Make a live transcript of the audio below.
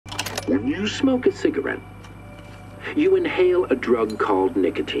When you smoke a cigarette, you inhale a drug called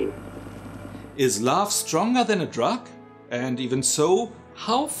nicotine. Is love stronger than a drug? And even so,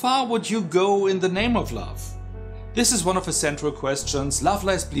 how far would you go in the name of love? This is one of the central questions Love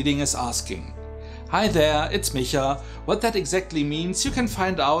Lies Bleeding is asking. Hi there, it's Micha. What that exactly means you can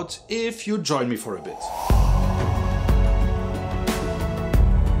find out if you join me for a bit.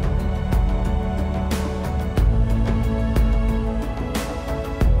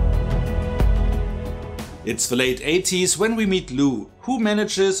 It's the late 80s when we meet Lou, who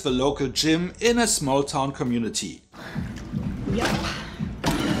manages the local gym in a small town community. Yep.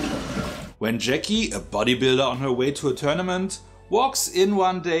 When Jackie, a bodybuilder on her way to a tournament, walks in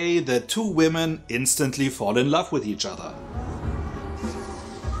one day, the two women instantly fall in love with each other.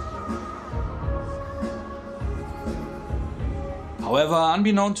 However,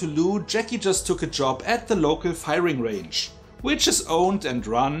 unbeknown to Lou, Jackie just took a job at the local firing range, which is owned and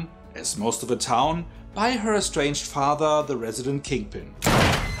run, as most of the town, by her estranged father, the resident kingpin.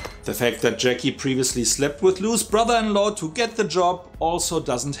 The fact that Jackie previously slept with Lou's brother-in-law to get the job also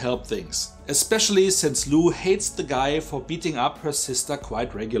doesn't help things, especially since Lou hates the guy for beating up her sister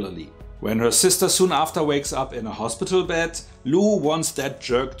quite regularly. When her sister soon after wakes up in a hospital bed, Lou wants that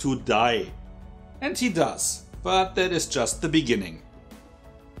jerk to die. And he does, but that is just the beginning.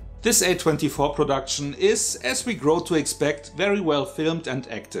 This A24 production is, as we grow to expect, very well filmed and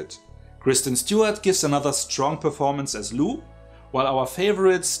acted. Kristen Stewart gives another strong performance as Lou, while our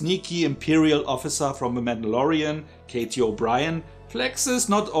favorite sneaky Imperial officer from The Mandalorian, Katie O'Brien, flexes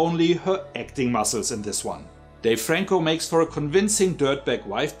not only her acting muscles in this one. Dave Franco makes for a convincing dirtbag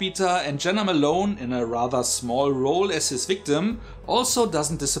wife-beater, and Jenna Malone, in a rather small role as his victim, also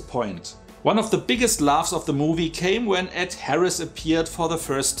doesn't disappoint. One of the biggest laughs of the movie came when Ed Harris appeared for the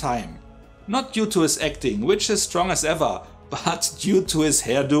first time. Not due to his acting, which is strong as ever, but due to his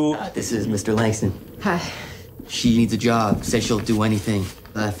hairdo. This is Mr. Langston. Hi. She needs a job, says she'll do anything.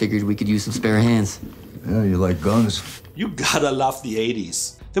 I figured we could use some spare hands. Yeah, you like guns? You gotta love the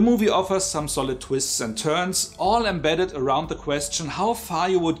 80s. The movie offers some solid twists and turns, all embedded around the question how far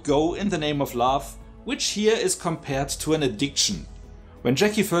you would go in the name of love, which here is compared to an addiction. When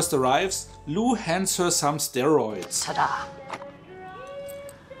Jackie first arrives, Lou hands her some steroids. Ta-da.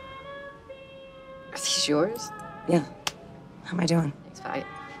 Are these yours? Yeah. How am I doing? I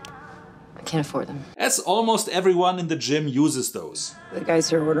can't afford them. As almost everyone in the gym uses those. The guys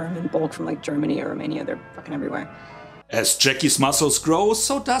who order them in bulk from like Germany or Romania, they're fucking everywhere. As Jackie's muscles grow,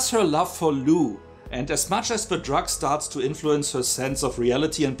 so does her love for Lou. And as much as the drug starts to influence her sense of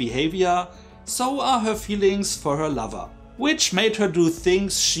reality and behavior, so are her feelings for her lover, which made her do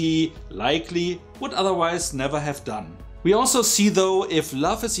things she, likely, would otherwise never have done. We also see though if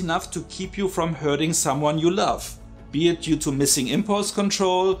love is enough to keep you from hurting someone you love, be it due to missing impulse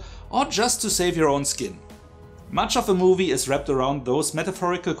control or just to save your own skin. Much of the movie is wrapped around those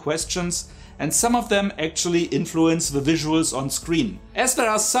metaphorical questions, and some of them actually influence the visuals on screen, as there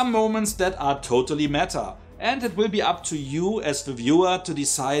are some moments that are totally meta, and it will be up to you as the viewer to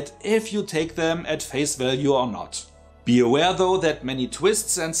decide if you take them at face value or not. Be aware though that many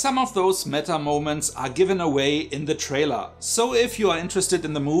twists and some of those meta moments are given away in the trailer, so if you are interested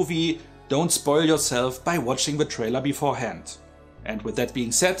in the movie, don't spoil yourself by watching the trailer beforehand. And with that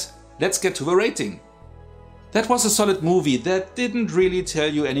being said, let's get to the rating. That was a solid movie that didn't really tell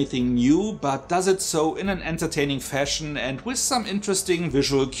you anything new, but does it so in an entertaining fashion and with some interesting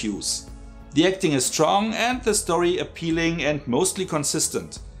visual cues. The acting is strong and the story appealing and mostly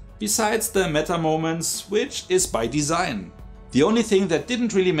consistent, besides the meta moments, which is by design. The only thing that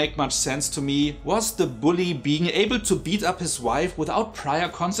didn't really make much sense to me was the bully being able to beat up his wife without prior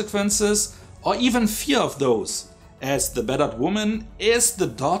consequences or even fear of those, as the battered woman is the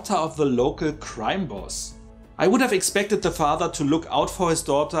daughter of the local crime boss. I would have expected the father to look out for his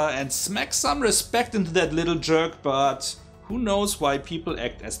daughter and smack some respect into that little jerk, but who knows why people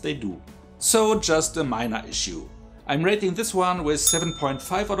act as they do. So just a minor issue. I'm rating this one with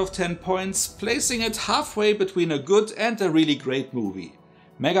 7.5 out of 10 points, placing it halfway between a good and a really great movie.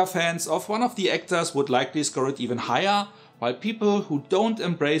 Mega fans of one of the actors would likely score it even higher, while people who don't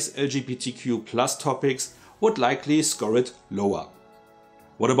embrace LGBTQ+ topics would likely score it lower.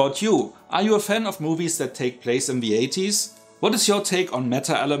 What about you? Are you a fan of movies that take place in the 80s? What is your take on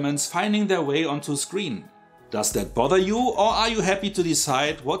meta elements finding their way onto screen? Does that bother you, or are you happy to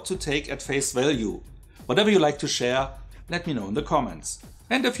decide what to take at face value? Whatever you like to share, let me know in the comments.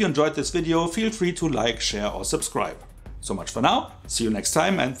 And if you enjoyed this video, feel free to like, share or subscribe. So much for now, see you next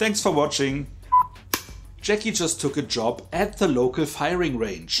time and thanks for watching. Jackie just took a job at the local firing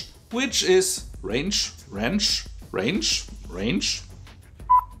range, which is range.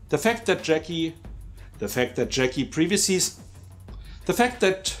 The fact that Jackie previously... The fact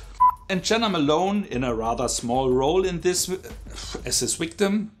that and Jenna Malone in a rather small role in this as his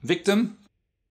victim